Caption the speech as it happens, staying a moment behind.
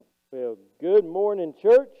Well, good morning,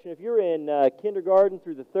 church. If you're in kindergarten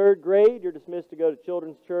through the third grade, you're dismissed to go to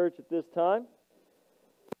children's church at this time.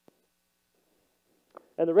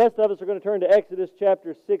 And the rest of us are going to turn to Exodus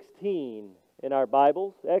chapter 16 in our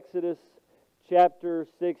Bibles. Exodus chapter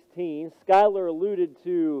 16. Skylar alluded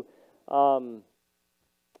to,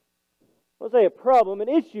 let's say, a problem, an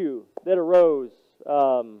issue that arose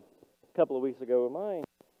a couple of weeks ago.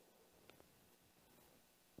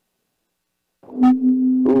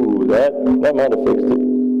 Ooh, that might have fixed it.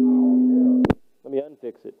 Let me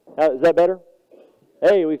unfix it. Is that better?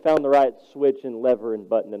 Hey, we found the right switch and lever and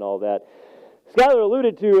button and all that. Skylar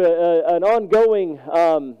alluded to an ongoing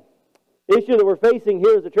issue that we're facing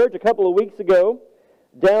here as a church a couple of weeks ago.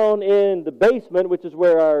 Down in the basement, which is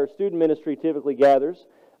where our student ministry typically gathers,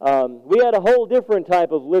 we had a whole different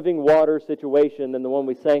type of living water situation than the one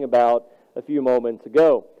we sang about a few moments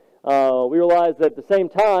ago. We realized at the same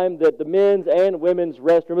time that the men's and women's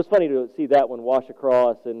restroom, it's funny to see that one wash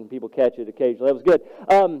across and people catch it occasionally. That was good.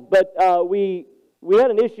 But we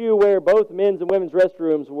had an issue where both men's and women's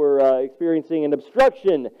restrooms were experiencing an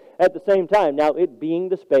obstruction at the same time. Now, it being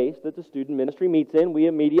the space that the student ministry meets in, we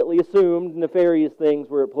immediately assumed nefarious things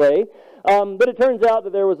were at play. But it turns out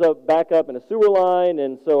that there was a backup in a sewer line,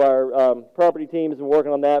 and so our property team has been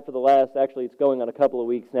working on that for the last, actually it's going on a couple of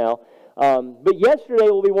weeks now. But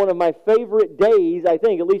yesterday will be one of my favorite days, I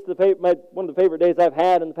think, at least one of the favorite days I've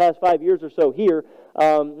had in the past 5 years or so here.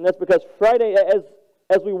 And that's because Friday,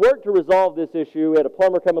 as we worked to resolve this issue, we had a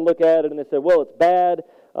plumber come and look at it, and they said, well, it's bad.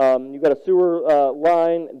 You've got a sewer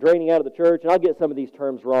line draining out of the church. And I'll get some of these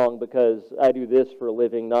terms wrong because I do this for a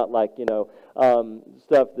living, not like,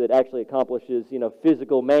 stuff that actually accomplishes,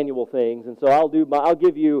 physical, manual things. And so I'll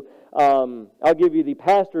give you the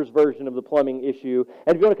pastor's version of the plumbing issue.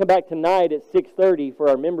 And if you want to come back tonight at 6:30 for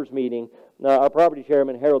our members meeting, our property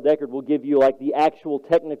chairman, Harold Deckard, will give you like the actual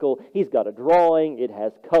technical. He's got a drawing. It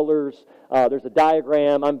has colors. There's a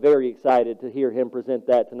diagram. I'm very excited to hear him present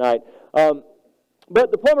that tonight.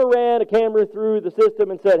 But the plumber ran a camera through the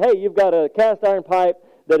system and said, hey, you've got a cast iron pipe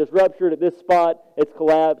that is ruptured at this spot. It's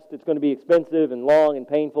collapsed. It's going to be expensive and long and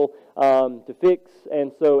painful to fix.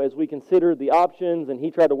 And so as we considered the options, and he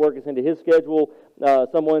tried to work us into his schedule,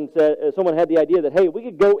 someone had the idea that, hey, we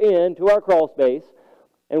could go into our crawl space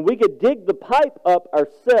and we could dig the pipe up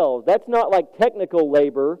ourselves. That's not like technical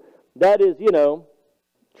labor. That is,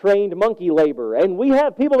 trained monkey labor. And we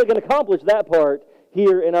have people that can accomplish that part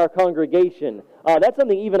here in our congregation. That's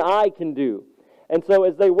something even I can do. And so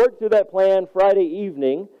as they worked through that plan Friday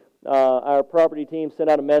evening, our property team sent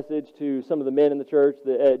out a message to some of the men in the church,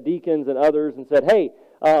 the deacons and others, and said, hey,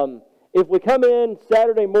 if we come in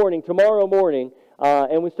Saturday morning, tomorrow morning,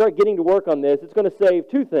 and we start getting to work on this, it's going to save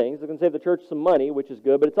two things. It's going to save the church some money, which is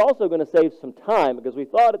good, but it's also going to save some time, because we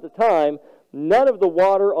thought at the time none of the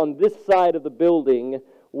water on this side of the building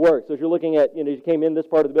worked. So if you're looking at, as you came in this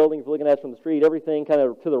part of the building, if you're looking at it from the street, everything kind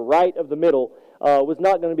of to the right of the middle was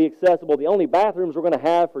not going to be accessible. The only bathrooms we're going to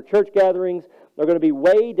have for church gatherings are going to be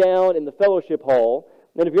way down in the fellowship hall.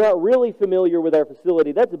 And if you're not really familiar with our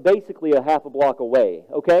facility, that's basically a half a block away,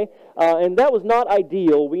 okay? And that was not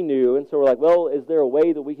ideal, we knew. And so we're like, well, is there a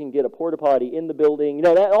way that we can get a porta potty in the building?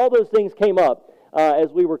 All those things came up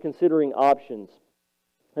as we were considering options.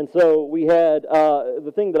 And so we had,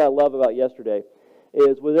 the thing that I love about yesterday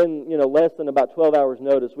is within, less than about 12 hours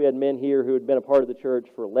notice, we had men here who had been a part of the church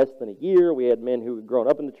for less than a year. We had men who had grown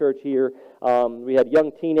up in the church here. We had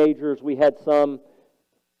young teenagers. We had some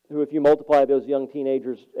who, if you multiply those young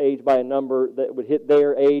teenagers' age by a number that would hit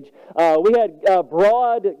their age. We had a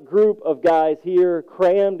broad group of guys here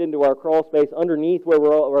crammed into our crawl space underneath where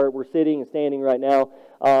we're sitting and standing right now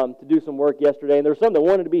to do some work yesterday. And there were some that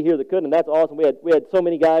wanted to be here that couldn't, and that's awesome. We had so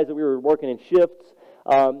many guys that we were working in shifts.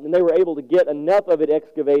 And they were able to get enough of it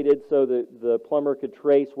excavated so that the plumber could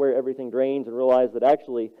trace where everything drains and realize that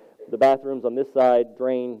actually the bathrooms on this side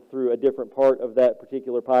drain through a different part of that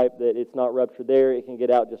particular pipe, that it's not ruptured there. It can get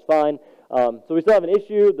out just fine. So we still have an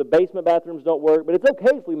issue. The basement bathrooms don't work, but it's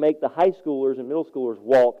okay if we make the high schoolers and middle schoolers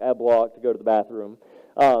walk a block to go to the bathroom.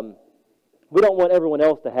 We don't want everyone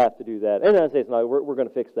else to have to do that. And I say it's not. We're going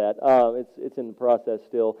to fix that. It's in the process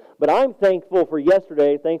still. But I'm thankful for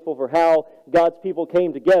yesterday, thankful for how God's people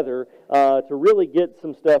came together to really get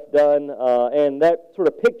some stuff done. And that sort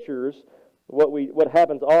of pictures what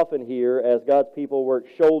happens often here as God's people work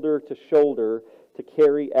shoulder to shoulder to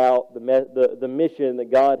carry out the mission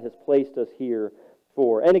that God has placed us here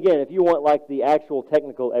for. And again, if you want like the actual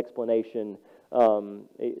technical explanation,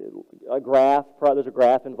 a graph, there's a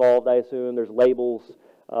graph involved, I assume. There's labels.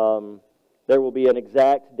 There will be an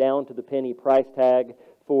exact down to the penny price tag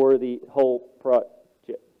for the whole project.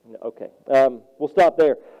 No, okay. We'll stop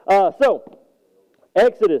there. So,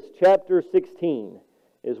 Exodus chapter 16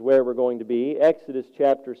 is where we're going to be. Exodus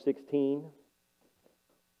chapter 16.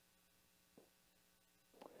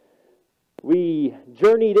 We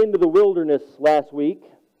journeyed into the wilderness last week,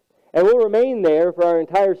 and we'll remain there for our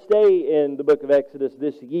entire stay in the book of Exodus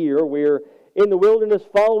this year. We're in the wilderness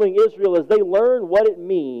following Israel as they learn what it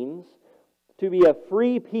means to be a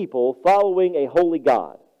free people following a holy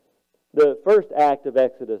God. The first act of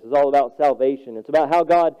Exodus is all about salvation. It's about how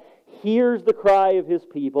God hears the cry of His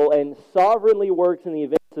people and sovereignly works in the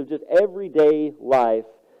events of just everyday life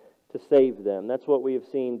to save them. That's what we have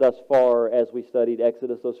seen thus far as we studied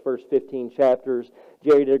Exodus, those first 15 chapters.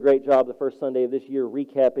 Jerry did a great job the first Sunday of this year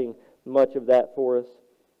recapping much of that for us.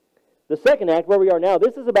 The second act, where we are now,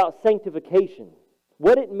 this is about sanctification,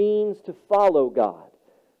 what it means to follow God.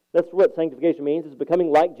 That's what sanctification means. It's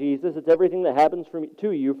becoming like Jesus. It's everything that happens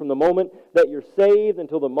to you from the moment that you're saved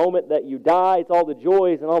until the moment that you die. It's all the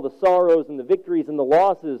joys and all the sorrows and the victories and the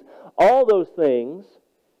losses. All those things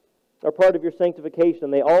are part of your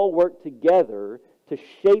sanctification. They all work together to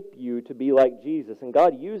shape you to be like Jesus. And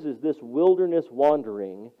God uses this wilderness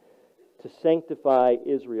wandering to sanctify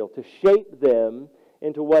Israel, to shape them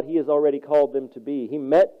into what He has already called them to be. He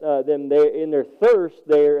met them there in their thirst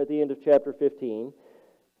there at the end of chapter 15.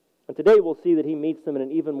 And today we'll see that He meets them in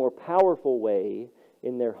an even more powerful way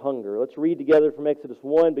in their hunger. Let's read together from Exodus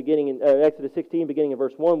 1, Exodus 16, beginning in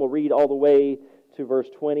verse 1. We'll read all the way to verse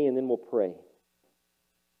 20, and then we'll pray.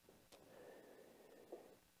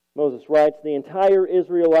 Moses writes, "The entire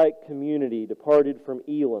Israelite community departed from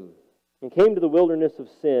Elim and came to the wilderness of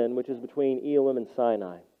Sin, which is between Elim and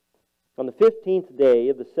Sinai, on the 15th day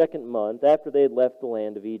of the second month after they had left the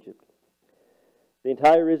land of Egypt. The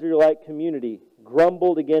entire Israelite community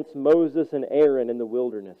grumbled against Moses and Aaron in the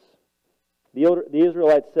wilderness. The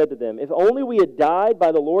Israelites said to them, 'If only we had died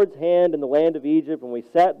by the Lord's hand in the land of Egypt when we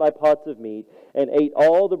sat by pots of meat and ate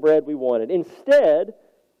all the bread we wanted. Instead,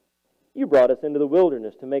 you brought us into the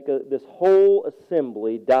wilderness to make this whole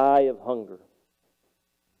assembly die of hunger.'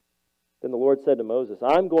 Then the Lord said to Moses,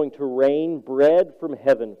 'I'm going to rain bread from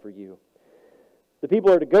heaven for you. The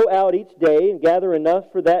people are to go out each day and gather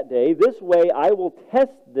enough for that day. This way I will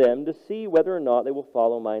test them to see whether or not they will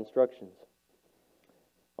follow my instructions.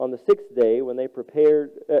 On the sixth day, when they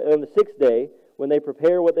prepare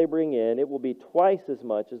what they bring in, it will be twice as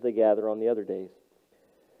much as they gather on the other days.'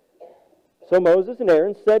 So Moses and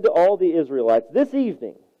Aaron said to all the Israelites, 'This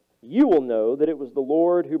evening you will know that it was the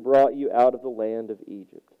Lord who brought you out of the land of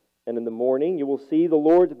Egypt. And in the morning you will see the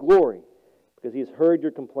Lord's glory, because He has heard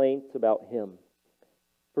your complaints about Him.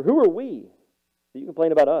 For who are we that you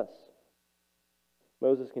complain about us?'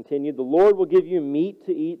 Moses continued, 'The Lord will give you meat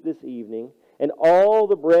to eat this evening, and all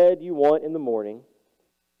the bread you want in the morning,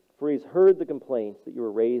 for He's heard the complaints that you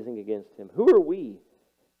are raising against Him. Who are we?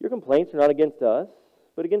 Your complaints are not against us,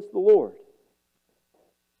 but against the Lord.'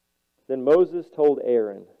 Then Moses told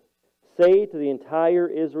Aaron, 'Say to the entire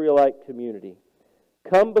Israelite community,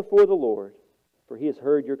 come before the Lord, for He has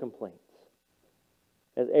heard your complaints.'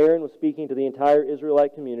 As Aaron was speaking to the entire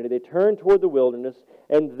Israelite community, they turned toward the wilderness,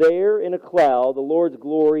 and there in a cloud the Lord's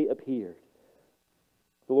glory appeared.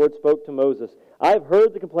 The Lord spoke to Moses, 'I have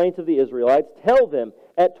heard the complaints of the Israelites. Tell them,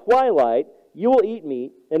 at twilight you will eat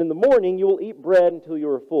meat, and in the morning you will eat bread until you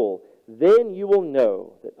are full. Then you will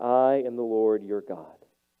know that I am the Lord your God.'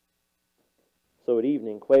 So at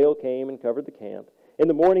evening quail came and covered the camp. In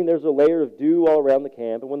the morning there was a layer of dew all around the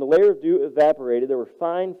camp, and when the layer of dew evaporated, there were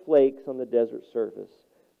fine flakes on the desert surface,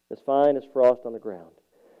 as fine as frost on the ground.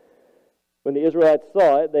 When the Israelites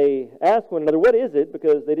saw it, they asked one another, 'What is it?'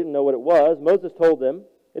 because they didn't know what it was. Moses told them,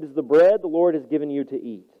 'It is the bread the Lord has given you to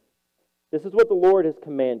eat. This is what the Lord has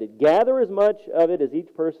commanded. Gather as much of it as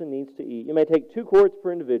each person needs to eat. You may take 2 quarts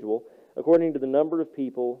per individual, according to the number of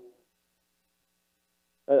people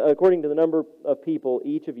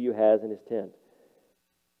each of you has in his tent.'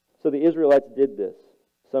 So the Israelites did this.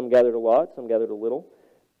 Some gathered a lot, some gathered a little.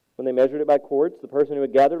 When they measured it by quarts, the person who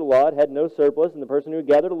had gathered a lot had no surplus, and the person who had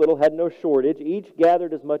gathered a little had no shortage. Each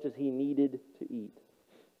gathered as much as he needed to eat.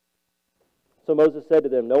 So Moses said to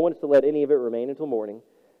them, 'No one is to let any of it remain until morning.'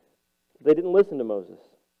 They didn't listen to Moses.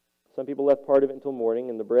 Some people left part of it until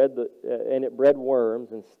morning, and it bred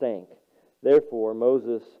worms and stank. Therefore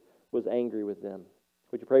Moses was angry with them."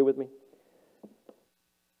 Would you pray with me?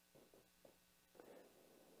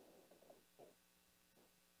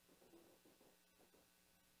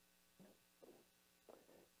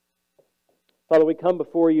 Father, we come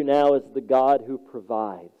before you now as the God who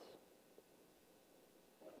provides.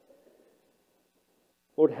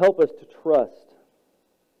 Lord, help us to trust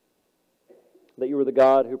that you are the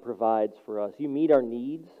God who provides for us. You meet our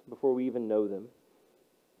needs before we even know them.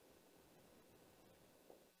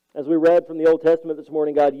 As we read from the Old Testament this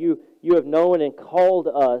morning, God, you have known and called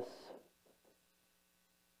us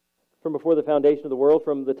from before the foundation of the world,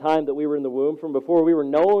 from the time that we were in the womb, from before we were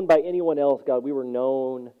known by anyone else, God, we were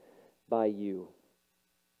known by you.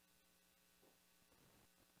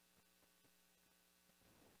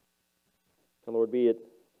 And Lord, be it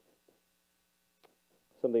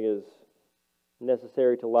something as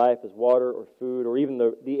necessary to life as water or food or even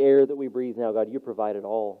the air that we breathe now, God, you provide it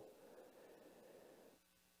all.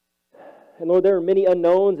 And Lord, there are many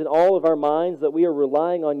unknowns in all of our minds that we are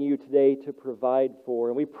relying on you today to provide for.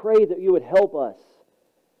 And we pray that you would help us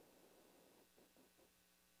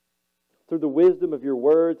through the wisdom of your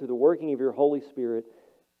word, through the working of your Holy Spirit,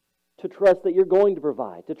 to trust that you're going to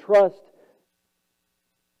provide, to trust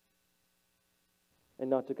and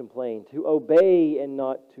not to complain, to obey and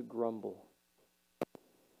not to grumble.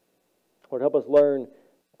 Lord, help us learn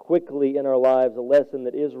quickly in our lives a lesson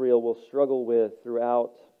that Israel will struggle with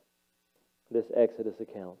throughout this Exodus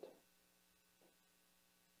account.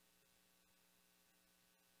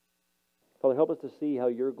 Father, help us to see how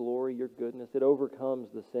your glory, your goodness, it overcomes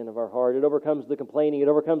the sin of our heart. It overcomes the complaining. It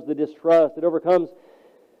overcomes the distrust. It overcomes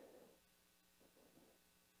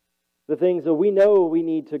the things that we know we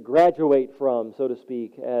need to graduate from, so to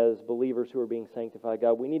speak, as believers who are being sanctified.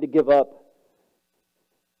 God, we need to give up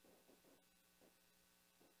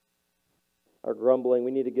our grumbling.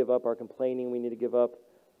 We need to give up our complaining. We need to give up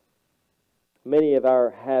many of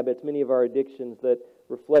our habits, many of our addictions that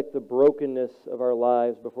reflect the brokenness of our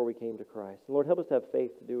lives before we came to Christ. And Lord, help us to have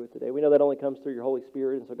faith to do it today. We know that only comes through your Holy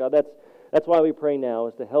Spirit. And so, God, that's why we pray now,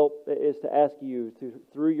 is to ask you to,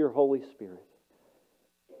 through your Holy Spirit,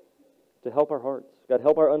 to help our hearts. God,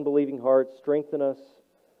 help our unbelieving hearts. Strengthen us.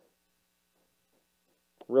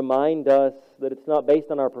 Remind us that it's not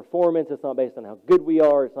based on our performance. It's not based on how good we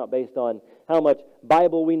are. It's not based on how much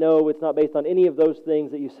Bible we know. It's not based on any of those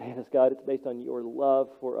things that you save us, God. It's based on your love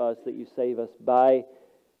for us, that you save us by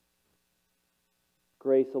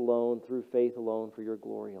grace alone, through faith alone, for your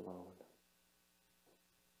glory alone.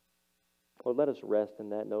 Lord, let us rest in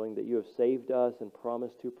that, knowing that you have saved us and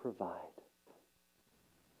promised to provide.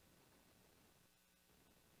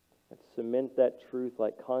 Let's cement that truth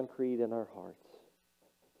like concrete in our hearts,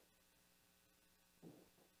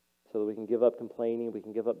 so that we can give up complaining, we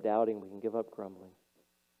can give up doubting, we can give up grumbling.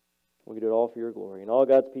 We can do it all for your glory. And all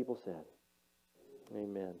God's people said,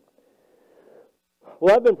 amen.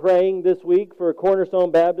 Well, I've been praying this week for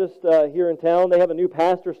Cornerstone Baptist here in town. They have a new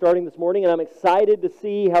pastor starting this morning, and I'm excited to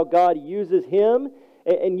see how God uses him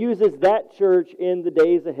and uses that church in the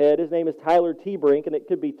days ahead. His name is Tyler T. Brink, and it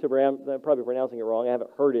could be I'm probably pronouncing it wrong. I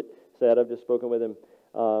haven't heard it said. I've just spoken with him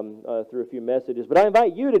through a few messages. But I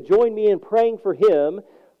invite you to join me in praying for him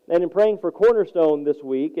and in praying for Cornerstone this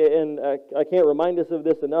week. And I can't remind us of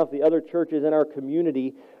this enough. The other churches in our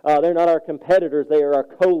community, they're not our competitors. They are our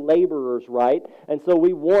co-laborers, right? And so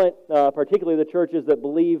we want, particularly the churches that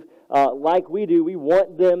believe like we do, we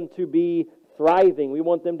want them to be thriving. We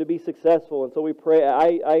want them to be successful. And so we pray.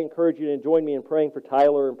 I encourage you to join me in praying for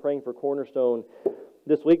Tyler and praying for Cornerstone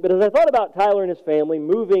this week. But as I thought about Tyler and his family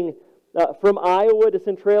moving from Iowa to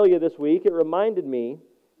Centralia this week, it reminded me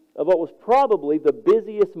of what was probably the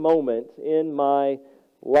busiest moment in my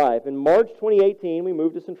life. In March 2018, we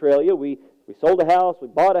moved to Centralia. We sold a house, we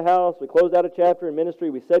bought a house, we closed out a chapter in ministry,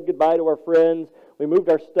 we said goodbye to our friends, we moved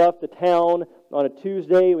our stuff to town on a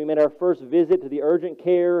Tuesday. We made our first visit to the urgent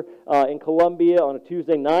care in Columbia on a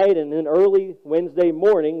Tuesday night, and then early Wednesday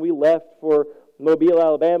morning, we left for Mobile,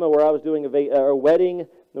 Alabama, where I was doing a wedding.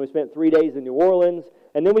 Then we spent 3 days in New Orleans,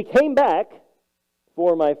 and then we came back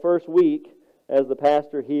for my first week as the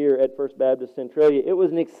pastor here at First Baptist Centralia. It was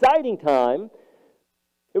an exciting time.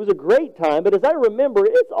 It was a great time, but as I remember,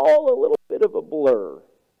 it's all a little bit of a blur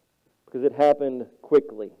because it happened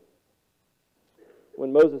quickly.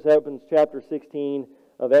 When Moses opens chapter 16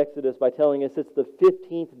 of Exodus by telling us it's the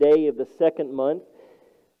 15th day of the second month,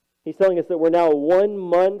 he's telling us that we're now 1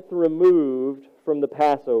 month removed from the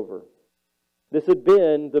Passover. This had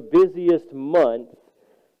been the busiest month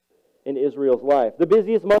in Israel's life, the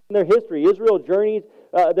busiest month in their history. Israel journeyed,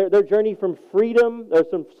 their journey from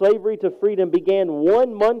slavery to freedom began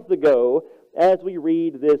 1 month ago as we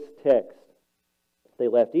read this text. They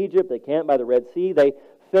left Egypt, they camped by the Red Sea, they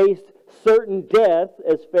faced certain death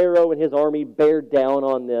as Pharaoh and his army bared down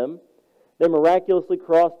on them. They miraculously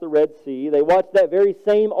crossed the Red Sea. They watched that very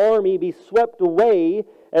same army be swept away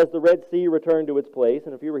as the Red Sea returned to its place.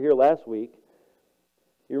 And if you were here last week,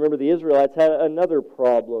 you remember the Israelites had another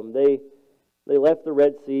problem. They They left the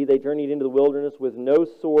Red Sea. They journeyed into the wilderness with no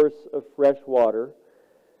source of fresh water.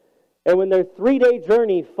 And when their 3-day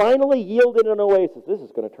journey finally yielded an oasis, this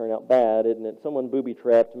is going to turn out bad, isn't it? Someone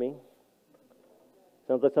booby-trapped me.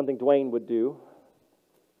 Sounds like something Dwayne would do.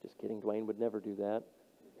 Just kidding, Dwayne would never do that.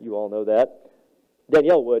 You all know that.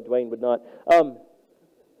 Danielle would, Dwayne would not.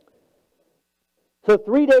 So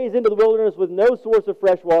 3 days into the wilderness with no source of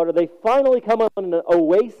fresh water, they finally come on an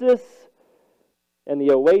oasis, and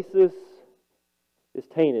the oasis is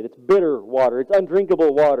tainted. It's bitter water. It's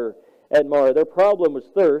undrinkable water at Marah. Their problem was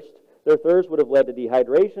thirst. Their thirst would have led to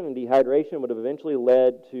dehydration, and dehydration would have eventually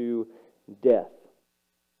led to death.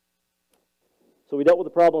 So we dealt with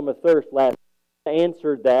the problem of thirst last week. He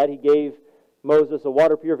answered that. He gave Moses a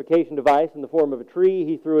water purification device in the form of a tree.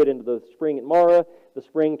 He threw it into the spring at Marah. The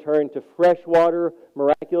spring turned to fresh water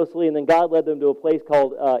miraculously, and then God led them to a place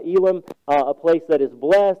called Elim, a place that is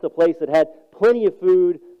blessed, a place that had plenty of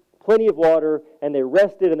food, plenty of water, and they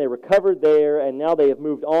rested and they recovered there, and now they have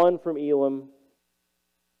moved on from Elim.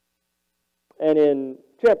 And in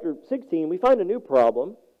chapter 16, we find a new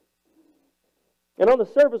problem. And on the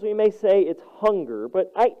surface, we may say it's hunger,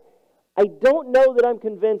 but I don't know that I'm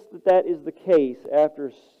convinced that that is the case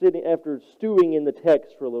after stewing in the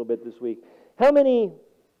text for a little bit this week. How many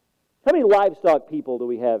livestock people do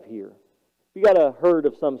we have here? If you got a herd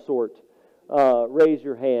of some sort, raise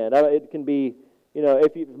your hand. It can be,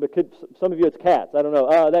 some of you it's cats. I don't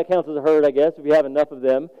know. That counts as a herd, I guess, if you have enough of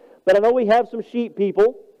them. But I know we have some sheep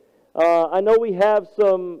people. I know we have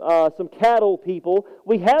some cattle people.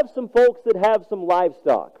 We have some folks that have some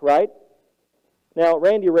livestock, right? Now,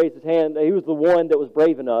 Randy raised his hand. He was the one that was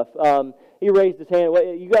brave enough. He raised his hand. Well,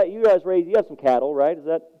 you have some cattle, right? Is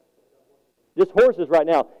that just horses right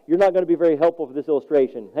now? You're not going to be very helpful for this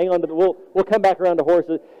illustration. Hang on, we'll come back around to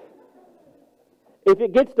horses. If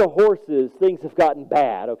it gets to horses, things have gotten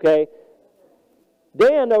bad. Okay.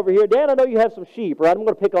 Dan over here. Dan, I know you have some sheep, right? I'm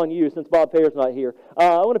going to pick on you since Bob Fair's not here.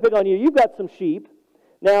 I want to pick on you. You've got some sheep.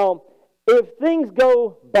 Now, if things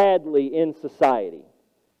go badly in society,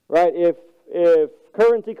 right? If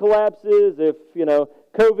currency collapses, if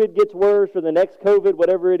COVID gets worse, or the next COVID,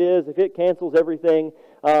 whatever it is, if it cancels everything,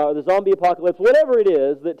 the zombie apocalypse, whatever it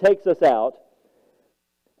is that takes us out,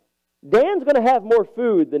 Dan's going to have more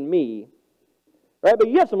food than me. Right, but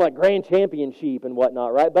you have some like Grand Champion sheep and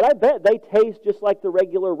whatnot, right? But I bet they taste just like the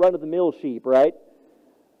regular run-of-the-mill sheep, right?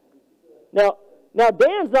 Now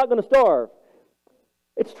Dan's not going to starve.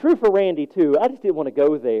 It's true for Randy too. I just didn't want to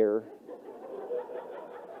go there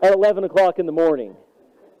at 11 o'clock in the morning.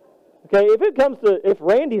 Okay, if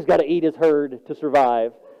Randy's got to eat his herd to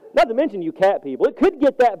survive, not to mention you cat people, it could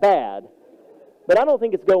get that bad, but I don't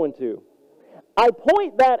think it's going to. I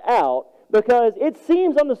point that out because it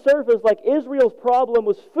seems on the surface like Israel's problem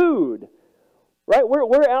was food. Right?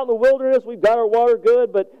 We're out in the wilderness, we've got our water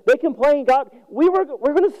good, but they complain, God, we're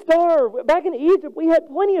going to starve. Back in Egypt, we had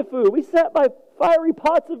plenty of food. We sat by fiery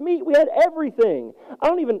pots of meat. We had everything.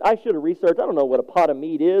 I should have researched. I don't know what a pot of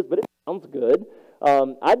meat is, but it sounds good.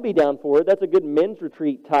 I'd be down for it. That's a good men's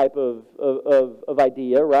retreat type of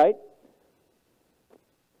idea, right?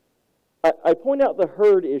 I point out the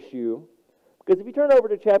herd issue because if you turn over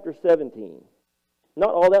to chapter 17,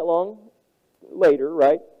 not all that long later,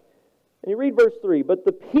 right? And you read verse 3, but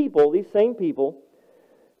the people, these same people,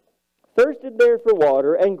 thirsted there for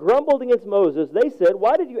water and grumbled against Moses. They said,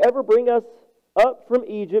 why did you ever bring us up from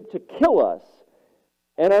Egypt to kill us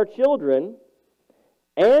and our children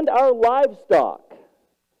and our livestock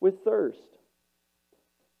with thirst?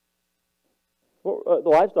 Well, the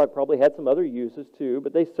livestock probably had some other uses too,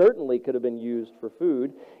 but they certainly could have been used for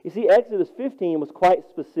food. You see, Exodus 15 was quite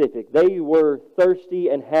specific. They were thirsty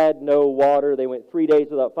and had no water. They went 3 days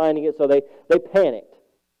without finding it, so they panicked.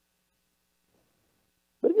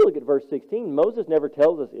 But if you look at verse 16, Moses never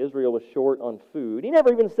tells us Israel was short on food. He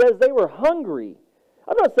never even says they were hungry.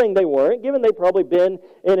 I'm not saying they weren't, given they've probably been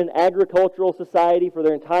in an agricultural society for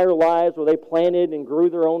their entire lives where they planted and grew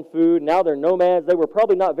their own food. Now they're nomads. They were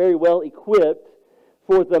probably not very well equipped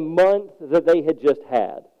for the month that they had just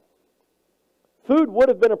had. Food would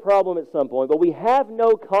have been a problem at some point, but we have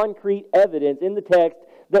no concrete evidence in the text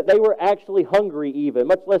that they were actually hungry even,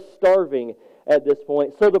 much less starving at this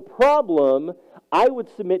point. So the problem, I would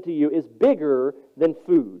submit to you, is bigger than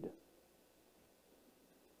food.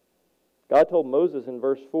 God told Moses in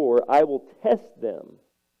verse 4, I will test them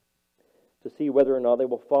to see whether or not they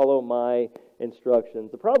will follow my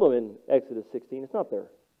instructions. The problem in Exodus 16 is not their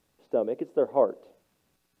stomach, it's their heart.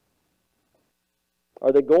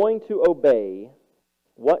 Are they going to obey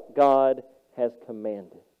what God has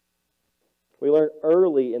commanded? We learn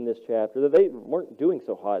early in this chapter that they weren't doing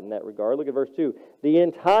so hot in that regard. Look at verse 2. The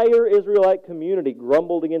entire Israelite community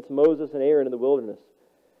grumbled against Moses and Aaron in the wilderness.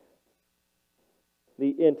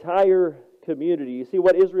 The entire community. You see,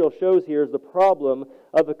 what Israel shows here is the problem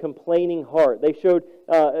of a complaining heart. They showed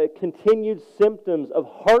continued symptoms of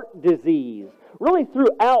heart disease, really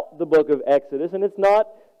throughout the book of Exodus. And it's not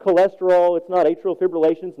cholesterol, it's not atrial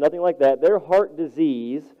fibrillation, it's nothing like that. Their heart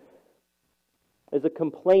disease is a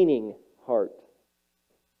complaining heart.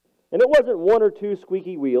 And it wasn't one or two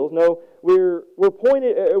squeaky wheels. No, we're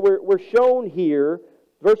shown here,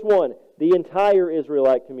 verse 1, the entire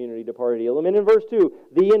Israelite community departed Elim. And in verse 2,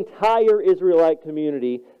 the entire Israelite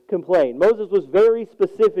community complained. Moses was very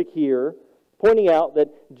specific here, pointing out that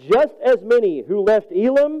just as many who left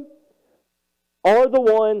Elim are the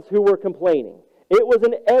ones who were complaining. It was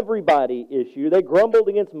an everybody issue. They grumbled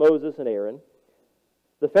against Moses and Aaron.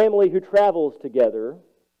 The family who travels together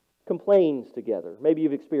complains together. Maybe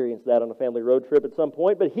you've experienced that on a family road trip at some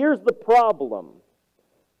point, but here's the problem.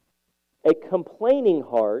 A complaining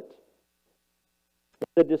heart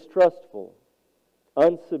is a distrustful,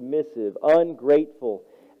 unsubmissive, ungrateful,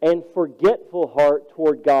 and forgetful heart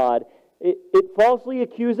toward God. It falsely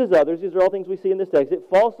accuses others. These are all things we see in this text. It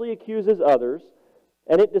falsely accuses others,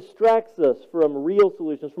 and it distracts us from real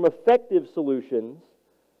solutions, from effective solutions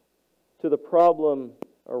to the problem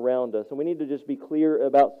around us. And we need to just be clear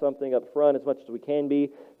about something up front as much as we can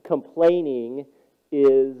be. Complaining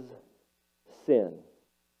is sin.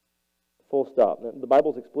 Full stop. The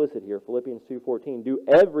Bible's explicit here. Philippians 2:14. Do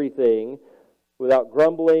everything without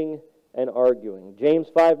grumbling and arguing. James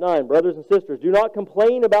 5:9. Brothers and sisters, do not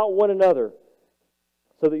complain about one another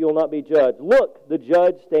so that you'll not be judged. Look, the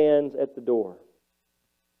judge stands at the door.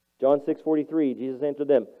 John 6:43. Jesus answered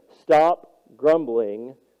them, stop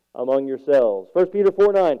grumbling among yourselves. 1 Peter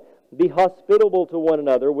 4:9, be hospitable to one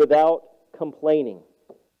another without complaining.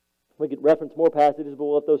 We could reference more passages, but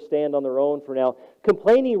we'll let those stand on their own for now.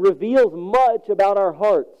 Complaining reveals much about our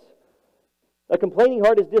hearts. A complaining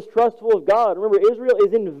heart is distrustful of God. Remember, Israel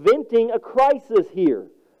is inventing a crisis here.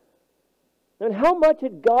 And how much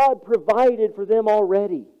had God provided for them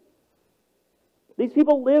already? These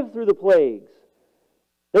people lived through the plagues.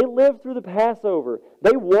 They lived through the Passover.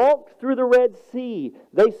 They walked through the Red Sea.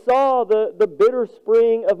 They saw the bitter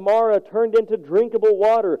spring of Marah turned into drinkable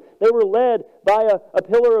water. They were led by a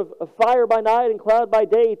pillar of fire by night and cloud by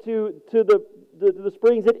day to the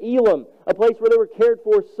springs at Elim, a place where they were cared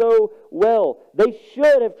for so well. They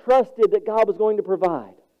should have trusted that God was going to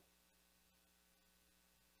provide.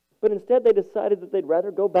 But instead they decided that they'd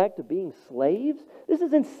rather go back to being slaves. This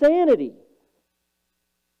is insanity.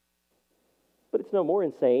 But it's no more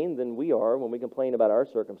insane than we are when we complain about our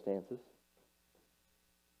circumstances.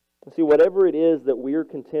 See, whatever it is that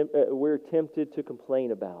we're tempted to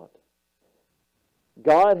complain about,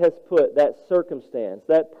 God has put that circumstance,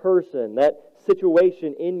 that person, that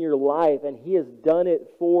situation in your life, and He has done it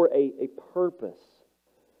for a purpose.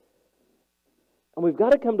 And we've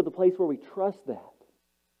got to come to the place where we trust that.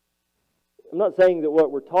 I'm not saying that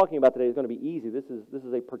what we're talking about today is going to be easy. This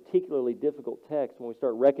is a particularly difficult text when we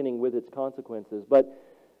start reckoning with its consequences. But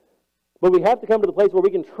we have to come to the place where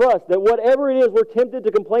we can trust that whatever it is we're tempted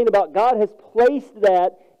to complain about, God has placed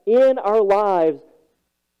that in our lives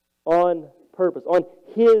on purpose, on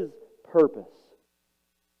His purpose.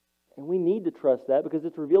 And we need to trust that because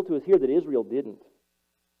it's revealed to us here that Israel didn't.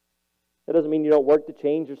 That doesn't mean you don't work to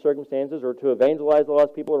change your circumstances or to evangelize the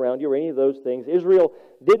lost people around you or any of those things. Israel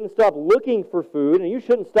didn't stop looking for food, and you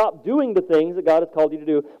shouldn't stop doing the things that God has called you to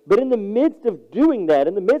do. But in the midst of doing that,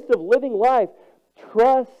 in the midst of living life,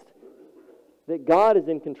 trust that God is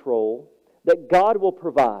in control, that God will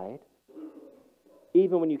provide,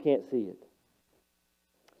 even when you can't see it.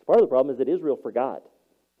 Part of the problem is that Israel forgot.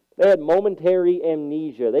 They had momentary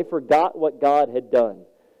amnesia. They forgot what God had done.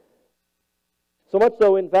 So much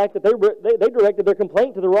so, in fact, that they directed their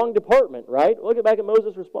complaint to the wrong department, right? Look back at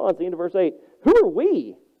Moses' response, the end of verse 8. Who are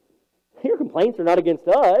we? Your complaints are not against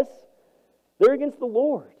us. They're against the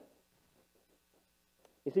Lord.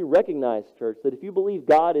 You see, recognize, church, that if you believe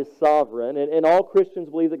God is sovereign, and all Christians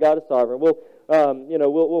believe that God is sovereign, we'll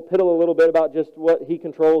piddle a little bit about just what He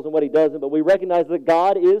controls and what He doesn't, but we recognize that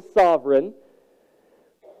God is sovereign,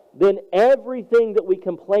 then everything that we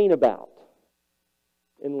complain about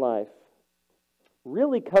in life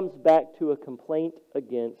really comes back to a complaint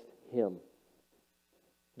against Him.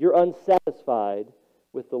 You're unsatisfied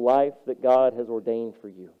with the life that God has ordained for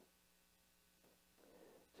you.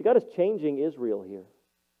 See, God is changing Israel here.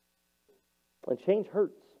 And change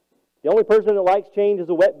hurts. The only person that likes change is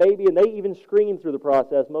a wet baby, and they even scream through the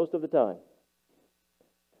process most of the time.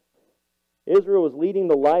 Israel was leaving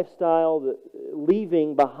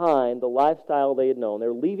behind the lifestyle they had known. They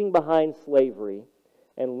were leaving behind slavery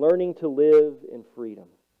and learning to live in freedom.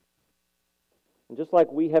 And just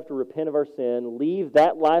like we have to repent of our sin, leave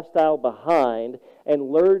that lifestyle behind,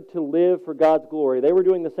 and learn to live for God's glory, they were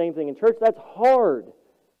doing the same thing. In church, that's hard.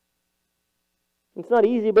 It's not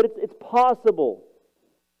easy, but it's possible.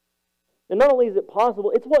 And not only is it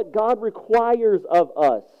possible, it's what God requires of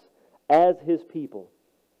us as His people.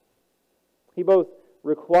 He both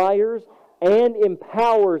requires and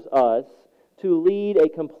empowers us to lead a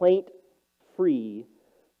complaint-free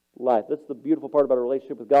life. That's the beautiful part about a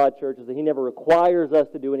relationship with God, church, is that He never requires us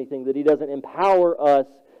to do anything that He doesn't empower us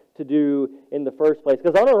to do in the first place.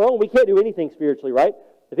 Because on our own, we can't do anything spiritually, right?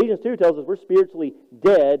 Ephesians 2 tells us we're spiritually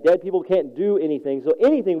dead. Dead people can't do anything. So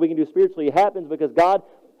anything we can do spiritually happens because God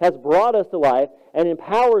has brought us to life and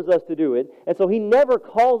empowers us to do it. And so He never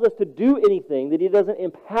calls us to do anything that He doesn't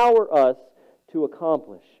empower us to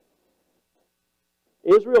accomplish.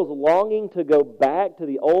 Israel's longing to go back to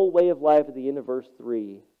the old way of life at the end of verse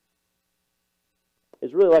 3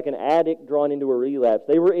 is really like an addict drawn into a relapse.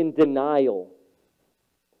 They were in denial.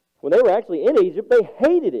 When they were actually in Egypt, they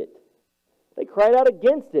hated it. They cried out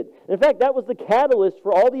against it. In fact, that was the catalyst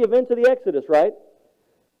for all the events of the Exodus, right?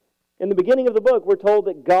 In the beginning of the book, we're told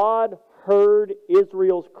that God heard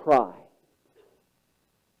Israel's cry.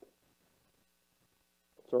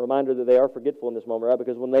 It's a reminder that they are forgetful in this moment, right?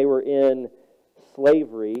 Because when they were in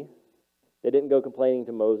slavery, they didn't go complaining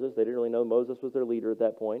to Moses. They didn't really know Moses was their leader at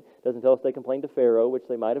that point. It doesn't tell us they complained to Pharaoh, which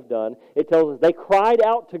they might have done. It tells us they cried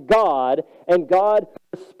out to God, and God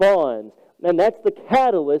responds. And that's the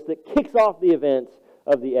catalyst that kicks off the events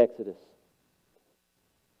of the Exodus.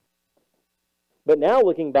 But now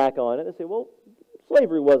looking back on it, they say, well,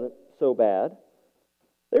 slavery wasn't so bad.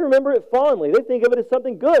 They remember it fondly. They think of it as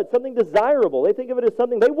something good, something desirable. They think of it as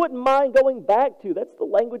something they wouldn't mind going back to. That's the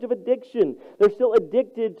language of addiction. They're still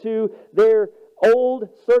addicted to their old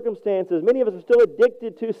circumstances. Many of us are still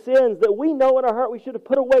addicted to sins that we know in our heart we should have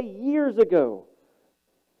put away years ago.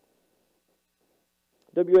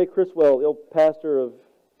 W.A. Criswell, the old pastor of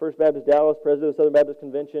First Baptist Dallas, president of the Southern Baptist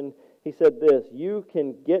Convention, he said this: you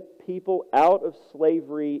can get people out of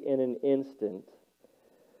slavery in an instant,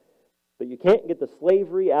 but you can't get the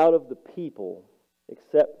slavery out of the people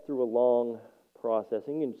except through a long process.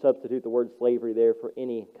 And you can substitute the word slavery there for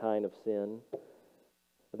any kind of sin.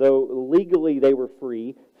 Though legally they were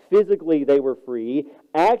free, physically they were free,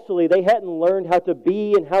 actually they hadn't learned how to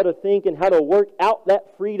be and how to think and how to work out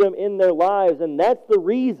that freedom in their lives. And that's the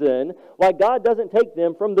reason why God doesn't take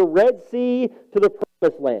them from the Red Sea to the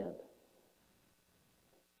Promised Land.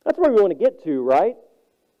 That's where we want to get to, right?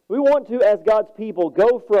 We want to, as God's people,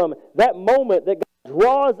 go from that moment that God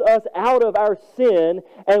draws us out of our sin,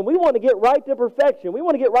 and we want to get right to perfection. We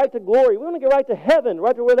want to get right to glory. We want to get right to heaven,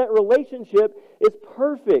 right to where that relationship is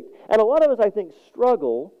perfect. And a lot of us, I think,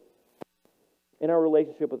 struggle in our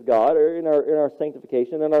relationship with God, or in our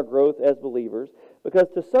sanctification and our growth as believers, because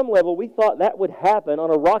to some level we thought that would happen on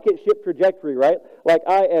a rocket ship trajectory, right? Like,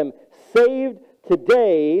 I am saved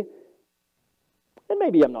today, and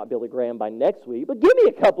maybe I'm not Billy Graham by next week, but give me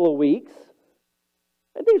a couple of weeks,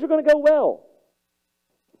 and things are going to go well.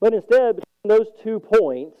 But instead, between those 2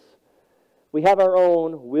 points, we have our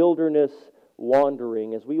own wilderness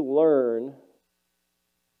wandering as we learn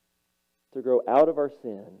to grow out of our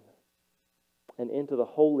sin and into the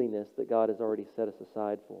holiness that God has already set us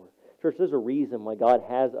aside for. Church, there's a reason why God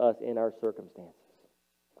has us in our circumstances.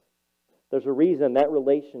 There's a reason that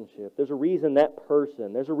relationship, there's a reason that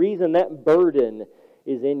person, there's a reason that burden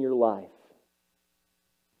is in your life.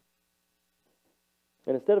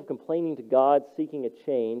 And instead of complaining to God, seeking a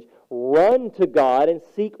change, run to God and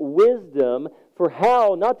seek wisdom for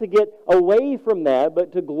how not to get away from that,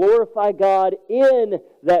 but to glorify God in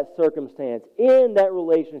that circumstance, in that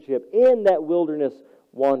relationship, in that wilderness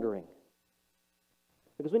wandering.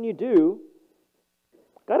 Because when you do,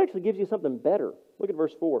 God actually gives you something better. Look at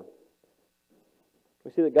verse 4.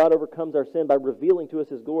 We see that God overcomes our sin by revealing to us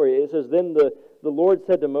His glory. It says, then the Lord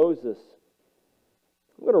said to Moses,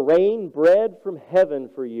 I'm going to rain bread from heaven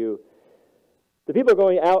for you. The people are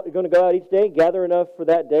going to go out each day, gather enough for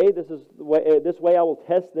that day. This way I will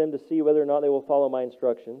test them to see whether or not they will follow my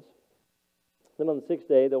instructions. Then on the 6th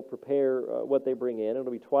day, they'll prepare what they bring in.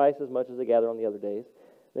 It'll be twice as much as they gather on the other days.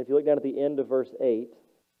 And if you look down at the end of verse 8,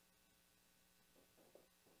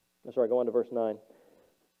 go on to verse 9.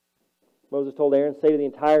 Moses told Aaron, say to the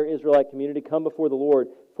entire Israelite community, come before the Lord,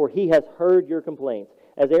 for He has heard your complaints.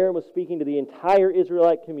 As Aaron was speaking to the entire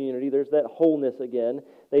Israelite community, there's that wholeness again.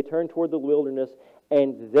 They turned toward the wilderness,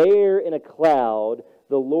 and there in a cloud,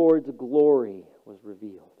 the Lord's glory was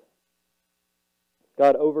revealed.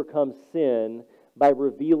 God overcomes sin by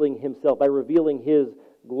revealing Himself, by revealing His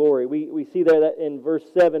glory. We see there that in verse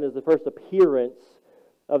 7 is the first appearance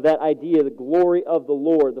of that idea, the glory of the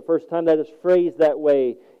Lord. The first time that is phrased that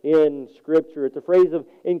way in Scripture. It's a phrase of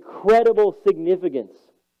incredible significance.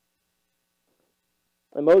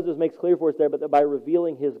 And Moses makes clear for us there, but that by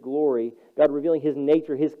revealing His glory, God revealing His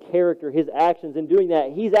nature, His character, His actions, in doing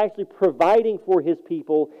that, He's actually providing for His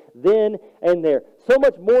people then and there. So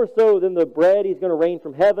much more so than the bread He's going to rain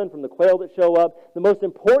from heaven, from the quail that show up. The most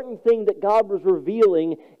important thing that God was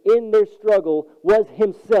revealing in their struggle was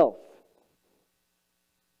Himself.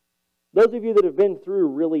 Those of you that have been through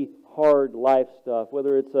really hard life stuff,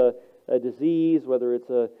 whether it's a disease, whether it's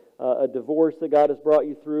a divorce that God has brought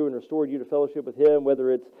you through and restored you to fellowship with Him,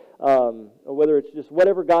 whether it's just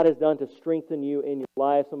whatever God has done to strengthen you in your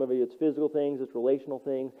life. Some of it's physical things, it's relational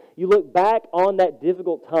things. You look back on that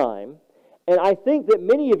difficult time, and I think that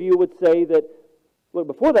many of you would say that, look,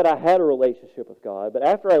 before that I had a relationship with God, but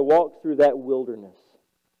after I walked through that wilderness,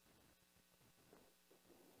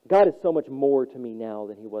 God is so much more to me now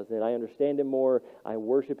than He was then. I understand Him more. I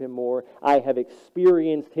worship Him more. I have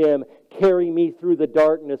experienced Him carry me through the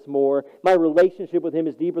darkness more. My relationship with Him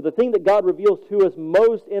is deeper. The thing that God reveals to us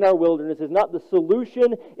most in our wilderness is not the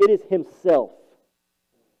solution, it is Himself.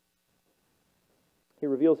 He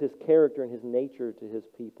reveals His character and His nature to His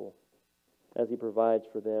people as He provides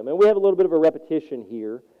for them. And we have a little bit of a repetition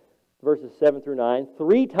here, verses 7 through 9.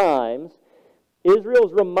 3 times Israel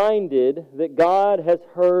is reminded that God has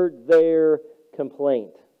heard their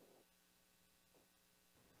complaint.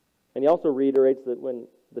 And He also reiterates that when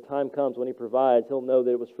the time comes, when He provides, they'll know that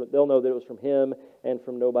it was from Him and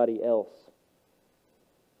from nobody else.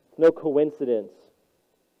 It's no coincidence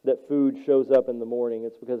that food shows up in the morning.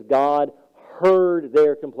 It's because God heard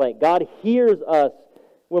their complaint. God hears us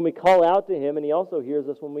when we call out to Him, and He also hears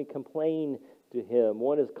us when we complain to Him.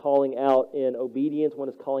 One is calling out in obedience, one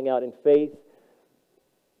is calling out in faith.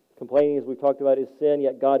 Complaining, as we've talked about, is sin,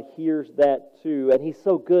 yet God hears that too. And He's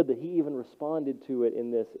so good that He even responded to it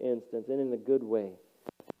in this instance, and in a good way.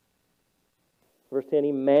 Verse 10,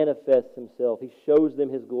 He manifests Himself. He shows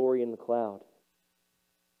them His glory in the cloud.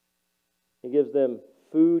 He gives them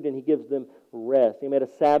food and He gives them rest. He made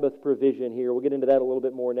a Sabbath provision here. We'll get into that a little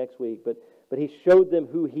bit more next week. But He showed them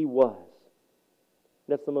who He was.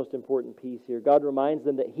 That's the most important piece here. God reminds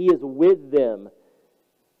them that He is with them.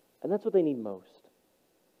 And that's what they need most.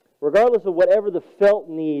 Regardless of whatever the felt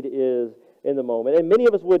need is in the moment. And many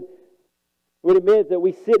of us would admit that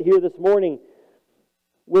we sit here this morning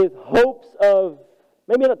with hopes of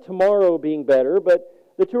maybe not tomorrow being better, but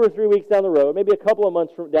the 2 or 3 weeks down the road, maybe a couple of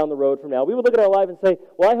months down the road from now. We would look at our life and say,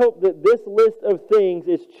 well, I hope that this list of things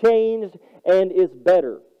is changed and is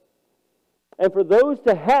better. And for those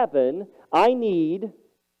to happen, I need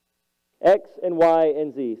X and Y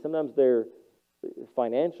and Z. Sometimes they're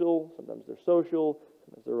financial, sometimes they're social,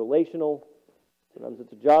 sometimes they're relational, sometimes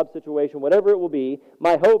it's a job situation, whatever it will be.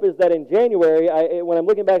 My hope is that in January, when I'm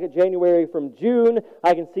looking back at January from June,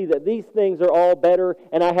 I can see that these things are all better,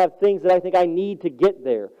 and I have things that I think I need to get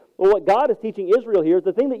there. Well, what God is teaching Israel here is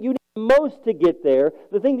the thing that you need most to get there,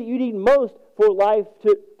 the thing that you need most for life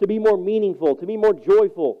to be more meaningful, to be more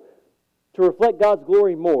joyful, to reflect God's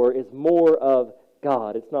glory more, is more of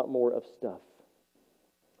God. It's not more of stuff.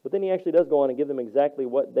 But then He actually does go on and give them exactly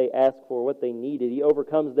what they asked for, what they needed. He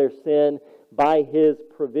overcomes their sin by His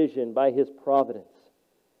provision, by His providence.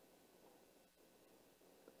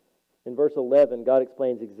 In verse 11, God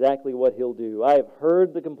explains exactly what He'll do. I have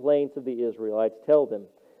heard the complaints of the Israelites. Tell them,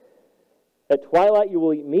 at twilight you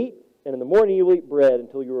will eat meat, and in the morning you will eat bread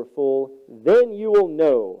until you are full. Then you will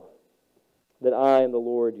know that I am the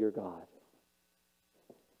Lord your God.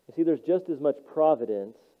 You see, there's just as much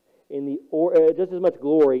providence just as much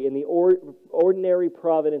glory in the ordinary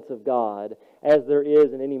providence of God as there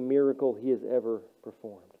is in any miracle He has ever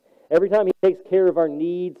performed. Every time He takes care of our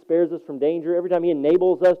needs, spares us from danger, every time He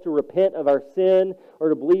enables us to repent of our sin or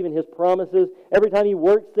to believe in His promises, every time He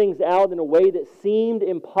works things out in a way that seemed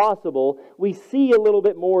impossible, we see a little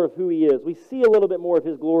bit more of who He is. We see a little bit more of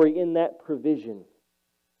His glory in that provision.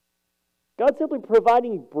 God simply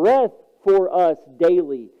providing breath for us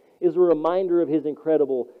daily is a reminder of His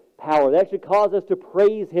incredible power. That should cause us to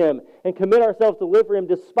praise Him and commit ourselves to live for Him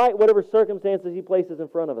despite whatever circumstances He places in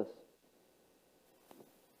front of us.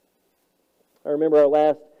 I remember our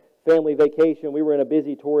last family vacation. We were in a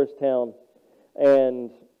busy tourist town,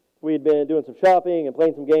 and we had been doing some shopping and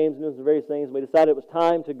playing some games and doing some various things. And we decided it was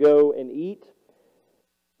time to go and eat.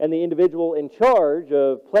 And the individual in charge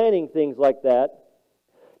of planning things like that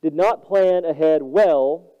did not plan ahead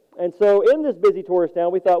well. And so in this busy tourist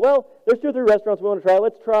town, we thought, well, there's 2 or 3 restaurants we want to try.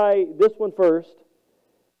 Let's try this one first,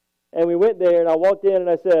 And we went there, and I walked in, and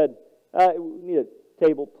I said, we need a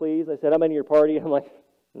table, please. I said, how many of your party? I'm like,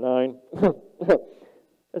 9.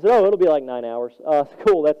 I said, oh, it'll be like 9 hours.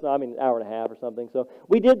 Cool, that's not, an hour and a half or something. So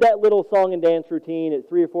we did that little song and dance routine at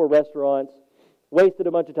 3 or 4 restaurants, wasted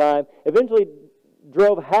a bunch of time, eventually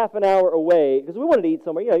drove half an hour away, because we wanted to eat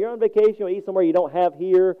somewhere. You're on vacation, you want to eat somewhere you don't have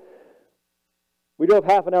here. We drove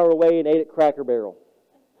half an hour away and ate at Cracker Barrel,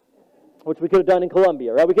 which we could have done in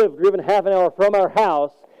Columbia, right? We could have driven half an hour from our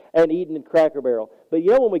house and eaten at Cracker Barrel. But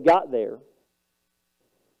when we got there,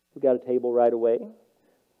 we got a table right away.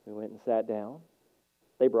 We went and sat down.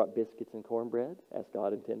 They brought biscuits and cornbread, as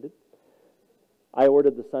God intended. I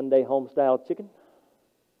ordered the Sunday home-style chicken,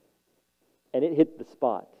 and it hit the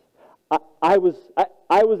spot. I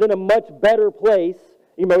was in a much better place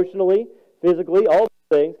emotionally, physically, all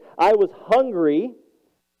those things. I was hungry,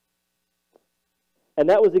 and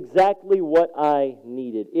that was exactly what I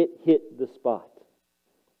needed. It hit the spot.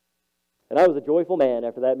 And I was a joyful man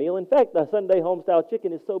after that meal. In fact, the Sunday home-style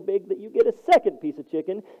chicken is so big that you get a second piece of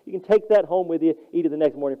chicken. You can take that home with you, eat it the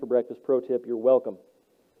next morning for breakfast. Pro tip, you're welcome.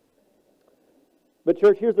 But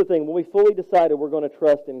church, here's the thing. When we fully decided we're going to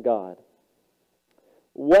trust in God,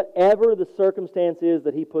 whatever the circumstance is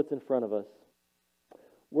that He puts in front of us,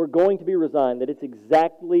 we're going to be resigned that it's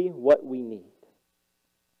exactly what we need.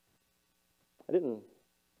 I didn't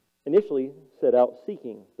initially set out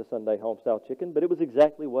seeking the Sunday home-style chicken, but it was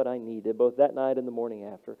exactly what I needed, both that night and the morning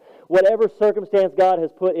after. Whatever circumstance God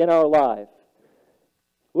has put in our life,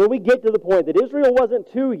 when we get to the point that Israel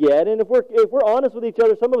wasn't to yet, and if we're honest with each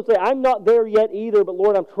other, some of us say, I'm not there yet either, but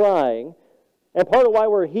Lord, I'm trying. And part of why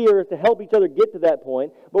we're here is to help each other get to that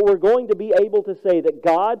point, but we're going to be able to say that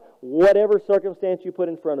God, whatever circumstance you put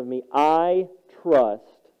in front of me, I trust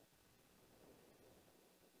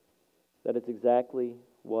that it's exactly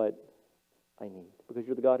what I need, because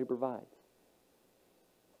you're the God who provides.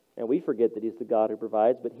 And we forget that He's the God who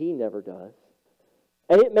provides, but He never does.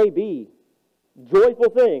 And it may be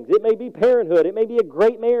joyful things. It may be parenthood. It may be a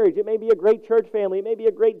great marriage. It may be a great church family. It may be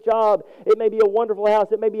a great job. It may be a wonderful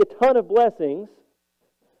house. It may be a ton of blessings.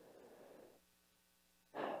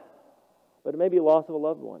 But it may be a loss of a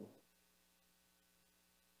loved one.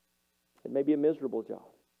 It may be a miserable job.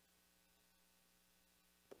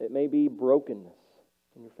 It may be brokenness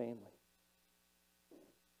in your family.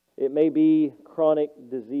 It may be chronic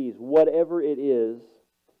disease. Whatever it is,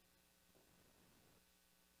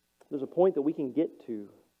 there's a point that we can get to,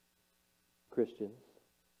 Christians,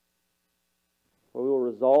 where we will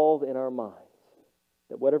resolve in our minds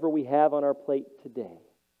that whatever we have on our plate today,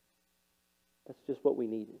 that's just what we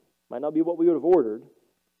needed. Might not be what we would have ordered,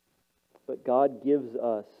 but God gives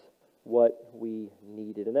us what we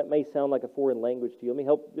needed. And that may sound like a foreign language to you.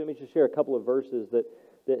 Let me just share a couple of verses that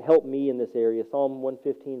help me in this area. Psalm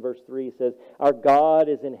 115 verse 3 says, our God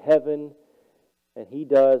is in heaven, and He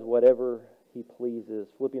does whatever He pleases.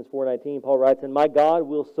 Philippians 4:19, Paul writes, and my God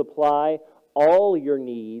will supply all your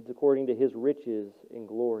needs according to His riches in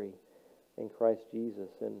glory in Christ Jesus.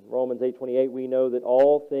 In Romans 8:28, we know that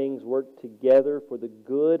all things work together for the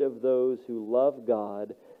good of those who love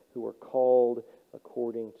God, who are called